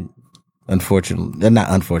know, unfortunately, not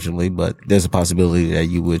unfortunately, but there's a possibility that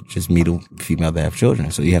you would just meet a female that have children.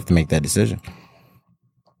 So you have to make that decision.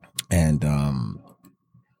 And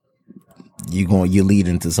you lead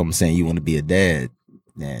into someone saying you want to be a dad,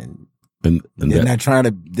 and they're not trying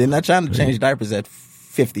to change diapers at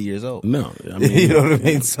 50 years old. No, I mean, you know what I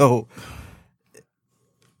mean. So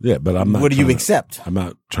yeah, but I'm not. What do you accept? I'm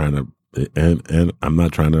not trying to, and I'm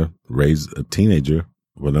not trying to raise a teenager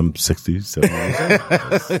when I'm 60, 70 years old.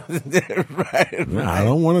 right. I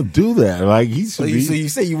don't want to do that. Like So you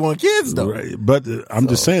say you want kids though, right? But I'm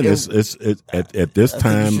just saying it's at this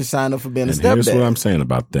time. You should sign up for being a and stepdad. here's what I'm saying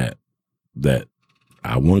about that. That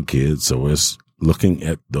I want kids, so it's looking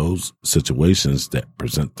at those situations that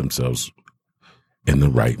present themselves in the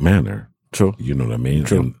right manner. True. You know what I mean?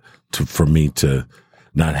 True. And for me to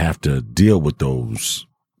not have to deal with those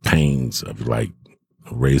pains of like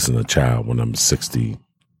raising a child when I'm 60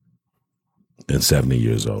 and 70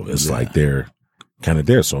 years old. It's like they're kind of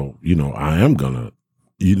there. So, you know, I am gonna,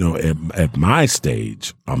 you know, at my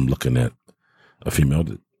stage, I'm looking at a female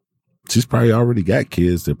that she's probably already got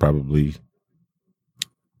kids. They're probably,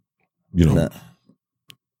 you know,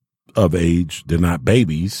 of age. They're not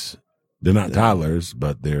babies. They're not toddlers,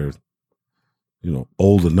 but they're, you know,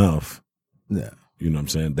 old enough. Yeah. You know what I'm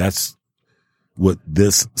saying? That's what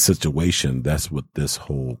this situation, that's what this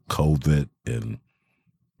whole COVID and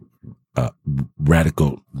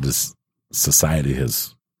radical this society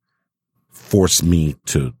has forced me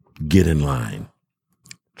to get in line.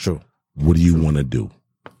 True. What do you want to do?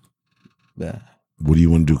 Yeah. What do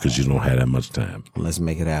you want to do? Because you don't have that much time. Let's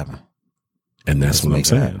make it happen. And that's what I'm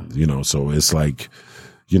saying. You know, so it's like,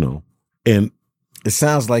 you know, and it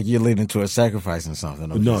sounds like you're leading to a sacrificing something.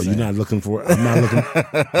 No, you're not looking for.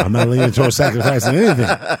 I'm not leaning towards sacrificing anything.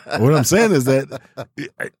 What I'm saying is that,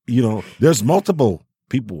 you know, there's multiple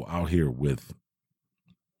people out here with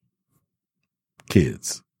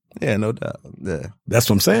kids. Yeah, no doubt. Yeah, that's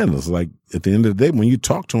what I'm saying. It's like at the end of the day, when you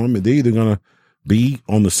talk to them, they're either gonna be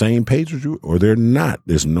on the same page with you or they're not.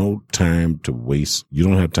 There's no time to waste. You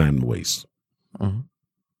don't have time to waste. Mm-hmm.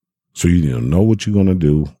 So you either know what you're gonna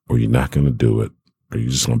do or you're not gonna do it. Or you're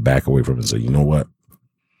just going to back away from it and say, you know what?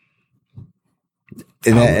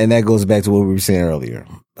 And that goes back to what we were saying earlier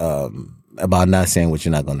about not saying what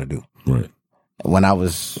you're not going to do. Right. When I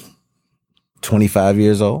was 25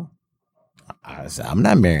 years old, I said, I'm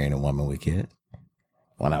not marrying a woman with kids.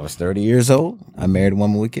 When I was 30 years old, I married a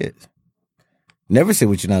woman with kids. Never say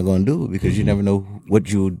what you're not going to do because you never know what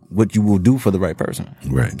you will do for the right person.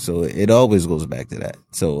 Right. So it always goes back to that.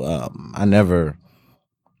 So I never,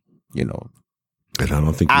 you know. And I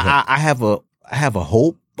don't think I have a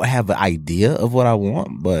hope. I have an idea of what I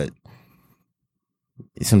want, but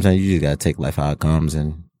sometimes you just gotta take life how it comes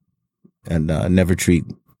and never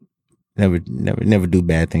do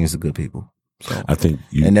bad things to good people. So I think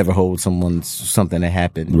and never hold something that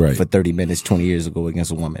happened for 30 minutes 20 years ago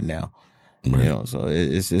against a woman now. Right. You know, so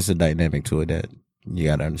it's a dynamic to it that you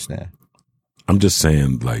gotta understand. I'm just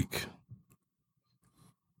saying, like,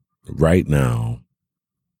 right now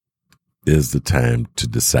is the time to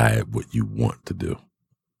decide what you want to do.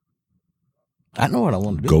 I know what I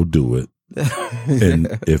want to do. Go do it.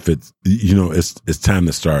 And if it's, you know, it's time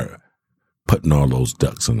to start putting all those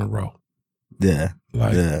ducks in a row. Yeah.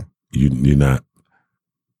 Like, you're not,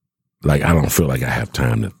 like, I don't feel like I have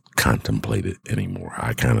time to contemplate it anymore.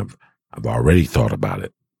 I've already thought about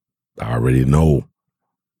it. I already know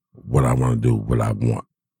what I want to do, what I want,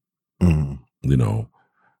 you know,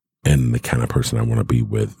 and the kind of person I want to be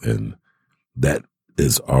with. And that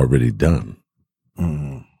is already done.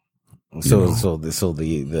 So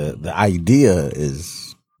the idea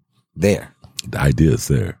is there. The idea is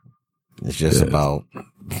there. It's just about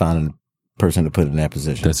finding a person to put in that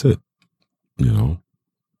position. That's it. You know,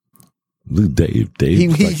 Look, Dave.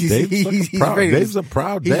 He's proud. ready. Dave's a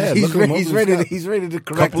proud dad. He's ready to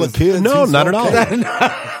correct couple of us. kids. No, He's not at all.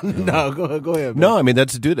 No, go ahead. Man. No, I mean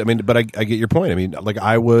that's dude. I mean, but I get your point. I mean, like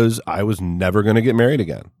I was never going to get married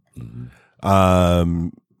again.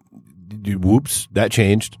 Whoops, that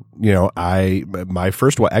changed. You know, my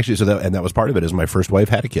first wife actually. So that was part of it. Is my first wife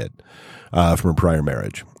had a kid from a prior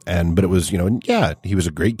marriage, but it was he was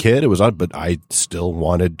a great kid. It was odd, but I still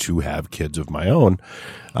wanted to have kids of my own.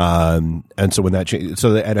 And so when that changed,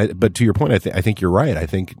 but to your point, I think you're right. I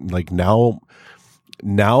think like now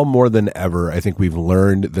more than ever, I think we've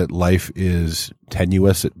learned that life is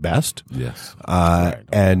tenuous at best. Yes.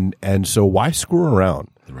 And so why screw around?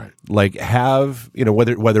 Right. Like have,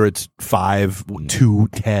 whether it's 5, 2,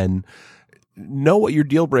 10, know what your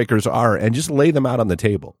deal breakers are and just lay them out on the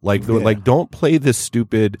table. Like, like don't play this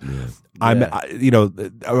stupid,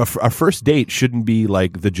 a first date shouldn't be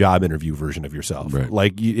like the job interview version of yourself. Right.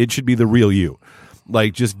 Like it should be the real you.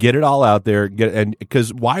 Like just get it all out there.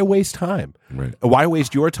 Because why waste time? Right. Why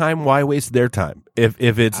waste your time? Why waste their time?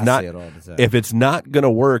 If it's not going to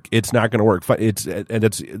work, it's not going to work. It's like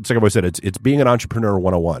I always said. It's being an entrepreneur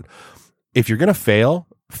 101. If you're going to fail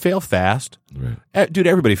fast. Right. Dude,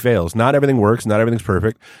 everybody fails. Not everything works. Not everything's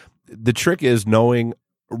perfect. The trick is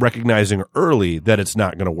recognizing early that it's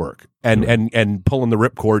not going to work, and pulling the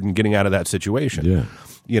ripcord and getting out of that situation.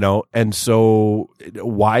 Yeah. And so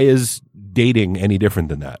why is dating any different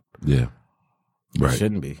than that? Yeah. Right. It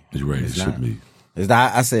shouldn't be. You're right. It shouldn't be.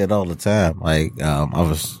 I say it all the time. Like, I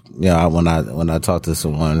was, when I talk to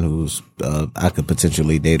someone who's, I could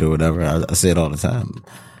potentially date or whatever, I say it all the time.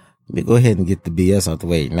 Let me go ahead and get the BS out the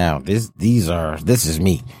way. Now, this is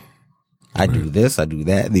me. I do this, I do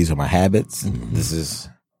that. These are my habits. Mm-hmm.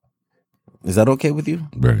 Is that okay with you?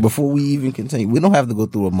 Right. Before we even continue, we don't have to go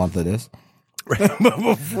through a month of this.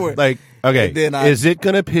 Right. Like, okay, is it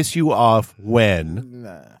going to piss you off when?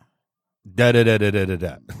 Nah. Da da da da da da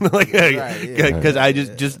da. Like, because I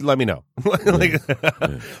just let me know. Like,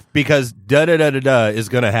 because da da da da da is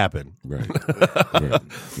going to happen. Right.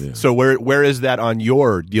 Yeah. So where is that on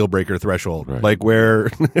your deal breaker threshold? Right. Like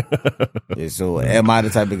where? So am I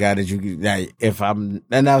the type of guy that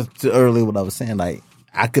and that was too early what I was saying. Like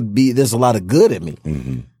I could be. There's a lot of good in me.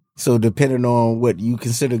 Mm-hmm. So depending on what you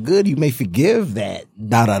consider good, you may forgive that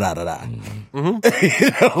da da da da da.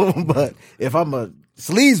 Mm-hmm. But if I'm a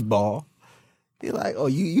sleazeball, you're like, oh,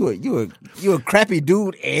 you a crappy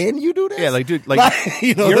dude, and you do that? Yeah, like dude, like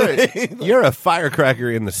you're a firecracker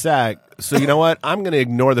in the sack. So you know what? I'm going to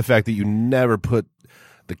ignore the fact that you never put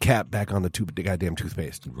the cap back on the goddamn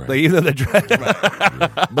toothpaste. Right. Like even the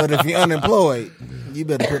right. But if you're unemployed, you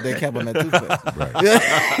better put that cap on that toothpaste.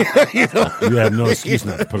 Right. You have no excuse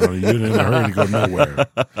not to put it on. You're in a hurry to go nowhere.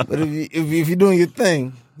 But if you're doing your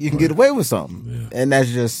thing, you can get away with something. Yeah. And that's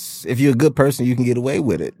just, if you're a good person, you can get away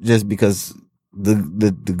with it just because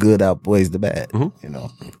the good outweighs the bad. Mm-hmm.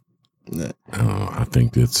 Yeah. I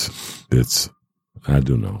think it's I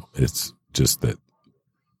do know. It's just that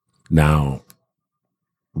now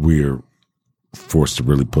we're forced to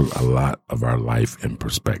really put a lot of our life in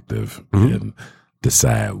perspective and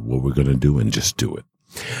decide what we're going to do and just do it.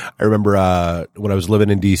 I remember when I was living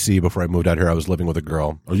in D.C. before I moved out here, I was living with a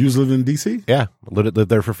girl. Oh, you was living in D.C.? Yeah. Lived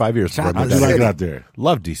there for 5 years. How did you like it out there?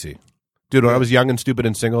 Loved D.C. Dude, when I was young and stupid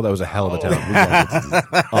and single, that was a hell of a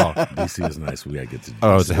town. D.C. is nice. We got to get to D.C.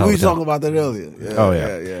 Oh, it's a hell of a town. We were talking about that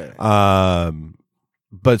earlier. Yeah.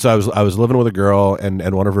 But so I was living with a girl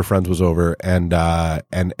and one of her friends was over and I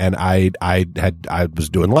was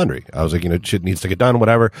doing laundry. I was like, shit needs to get done,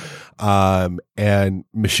 whatever. And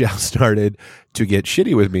Michelle started to get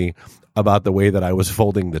shitty with me about the way that I was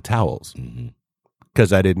folding the towels.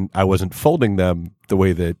 Cause I wasn't folding them the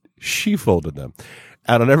way that she folded them.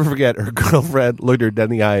 And I'll never forget her girlfriend looked her dead in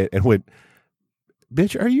the eye and went,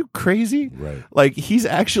 "Bitch, are you crazy?" Right. Like he's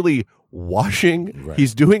actually washing,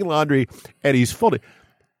 he's doing laundry, and he's folding.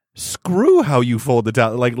 Screw how you fold the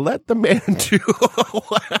towel. Like let the man do,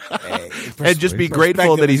 and just be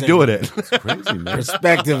grateful that he's doing it. It's crazy, man.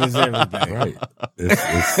 Perspective is everything. Right.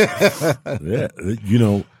 Yeah.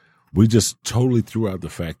 We just totally threw out the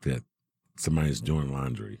fact that somebody's doing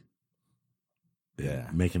laundry. Yeah.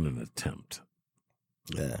 Making an attempt.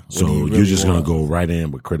 Yeah. So you're just going to go right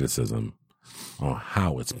in with criticism on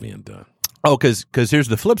how it's being done. Oh, because here's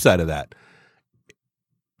the flip side of that.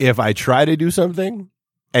 If I try to do something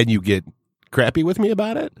and you get crappy with me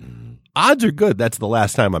about it, odds are good that's the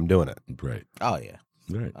last time I'm doing it. Right. Oh, yeah.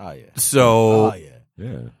 Right. Oh, yeah. So,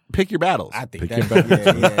 yeah. Pick your battles. I think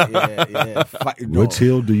yeah. Which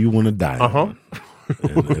hill do you want to die on? If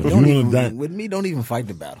you want to die with me, don't even fight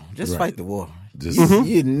the battle. Just fight the war.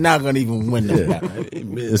 You're not gonna even win that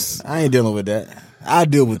battle. I ain't dealing with that. I'll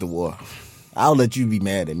deal with the war. I'll let you be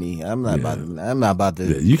mad at me. I'm not about to.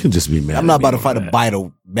 Yeah, you can just be mad. I'm not about to fight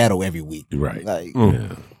a battle every week. Right. Like,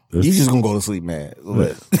 Yeah. you just gonna go to sleep mad.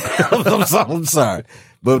 But I'm sorry.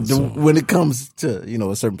 But when it comes to,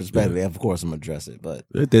 a certain perspective, of course I'm gonna address it. But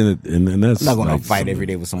and that's I'm not gonna like fight every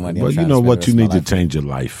day with somebody. Well, you know what? You need to change your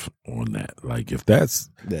life on that. Like if that's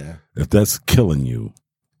killing you,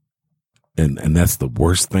 and that's the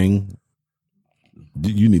worst thing,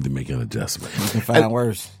 you need to make an adjustment. You can find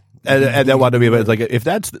worse. And that what to be about. Like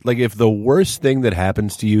if the worst thing that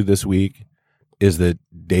happens to you this week is that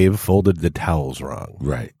Dave folded the towels wrong,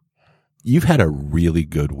 right? You've had a really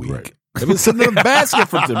good week. Right. They've been sitting in the basket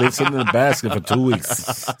for 2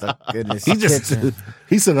 weeks. Goodness,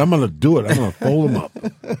 he said, "I'm going to do it. I'm going to fold them up."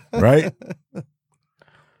 Right?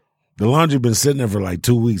 The laundry been sitting there for like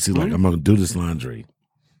 2 weeks. He's like, "I'm going to do this laundry."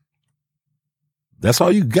 That's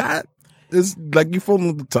all you got. It's like you folding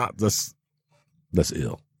at the top. That's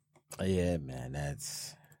ill. Yeah, man.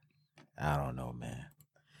 I don't know, man.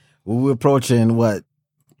 Well, we're approaching what?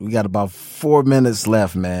 We got about 4 minutes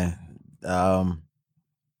left, man.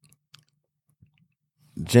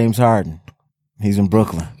 James Harden, he's in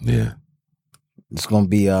Brooklyn. Yeah, it's gonna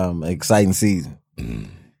be an exciting season.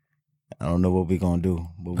 I don't know what we're gonna do,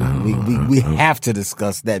 but we have to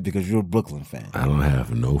discuss that because you're a Brooklyn fan. I don't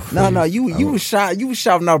have no faith. No, you was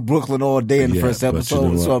shouting out Brooklyn all day in the first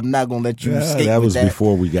episode, so I'm not gonna let you skate. That was with that.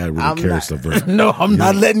 before we got rid of Karis LeVert. No, I'm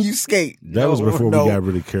not letting you skate. That was before we got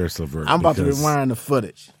rid of Karis LeVert. I'm about to rewind the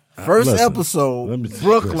footage. First episode,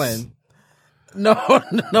 Brooklyn. No.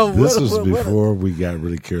 This was before we got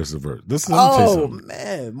rid of Karis LeVert.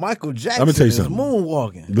 Man, Michael Jackson let me tell you is something.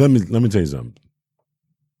 moonwalking. Let me tell you something.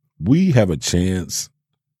 We have a chance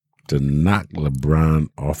to knock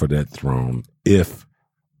LeBron off of that throne if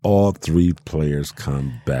all three players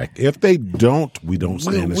come back. If they don't, we don't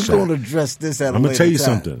stand a shot. We're going to address this at a later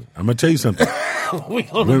time. I'm going to tell you something. We're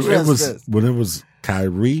going to address this. When it was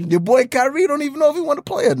Kyrie. Your boy Kyrie don't even know if he want to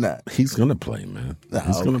play or not. He's going to play, man.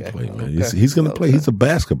 He's going to play, man. Okay. He's going to play. He's a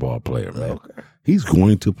basketball player, man. Okay. He's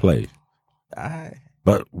going to play. All right.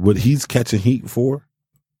 But what he's catching heat for,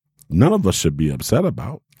 none of us should be upset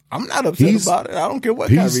about. I'm not upset about it. I don't care what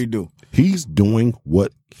Kyrie do. He's doing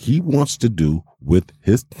what he wants to do with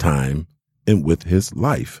his time and with his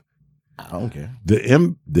life. I don't care. The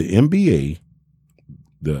NBA,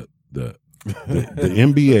 the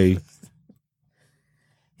NBA.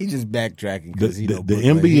 He just backtracking because the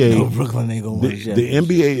NBA. Brooklyn ain't gonna win. The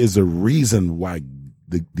NBA is a reason why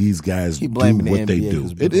these guys do what they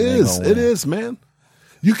do. It is, man.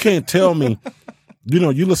 You can't tell me.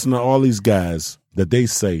 You listen to all these guys that they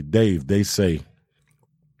say, Dave. They say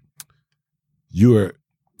you're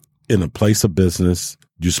in a place of business.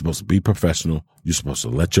 You're supposed to be professional. You're supposed to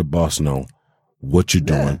let your boss know what you're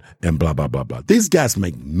doing and blah, blah, blah, blah. These guys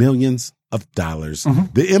make millions of dollars.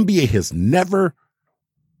 Mm-hmm. The NBA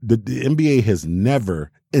has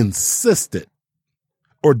never insisted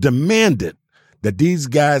or demanded that these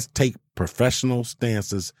guys take professional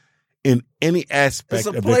stances in any aspect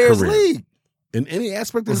of their career. It's a players' league. In any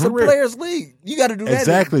aspect of it's their career. It's a players' league. You got to do that.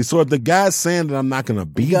 Exactly. So if the guy's saying that I'm not going to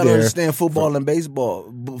be there. You got to understand football and baseball.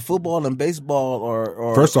 Football and baseball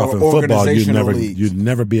or first off, or in football, leagues. you'd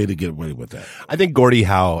never be able to get away with that. I think Gordie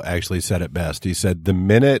Howe actually said it best. He said, the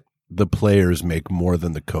minute the players make more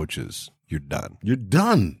than the coaches, you're done. You're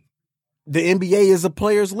done. The NBA is a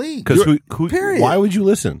players' league. Because period. Why would you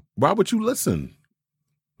listen? Why would you listen?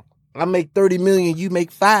 I make $30 million. You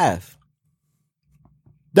make $5 million.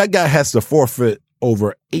 That guy has to forfeit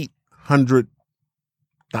over $800,000.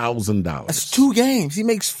 That's 2 games. He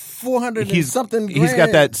makes 400 and something grand. He's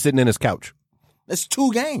got that sitting in his couch. That's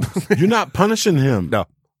 2 games. You're not punishing him. No.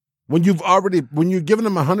 When you're giving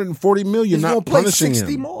him $140 million, you're not punishing him. He's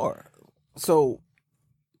going to play 60 more. So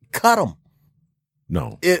cut him.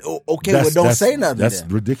 No. Don't say nothing. That's then.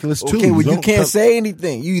 ridiculous too. Okay, you can't say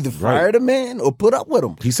anything. You either fire the man or put up with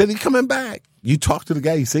him. He said he's coming back. You talk to the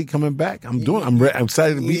guy. He said he's coming back. I'm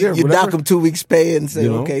excited to be there. You dock him 2 weeks pay and say,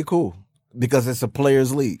 okay, cool. Because it's a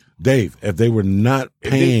players' league. Dave, if they were not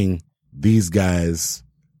paying these guys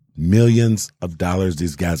millions of dollars,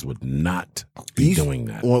 these guys would not be doing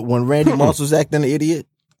that. When Randy Moss was acting an idiot,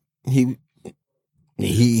 he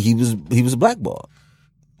was blackballed.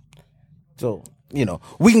 So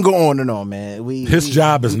we can go on and on, man. His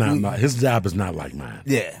job is not like mine.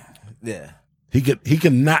 Yeah. He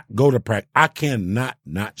cannot go to practice. I cannot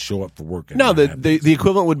not show up for work. No, the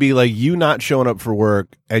equivalent would be like you not showing up for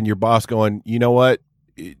work and your boss going, you know what?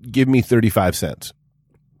 Give me 35 cents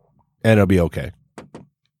and it'll be okay.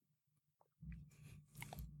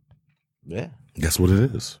 Yeah. That's what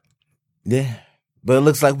it is. Yeah. But it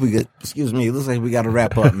looks like it looks like we got to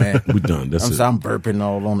wrap up, man. We done. That's it. I'm burping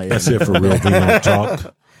all on the air. That's it for Real Vino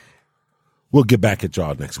Talk. We'll get back at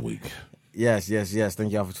y'all next week. Yes.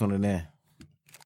 Thank y'all for tuning in.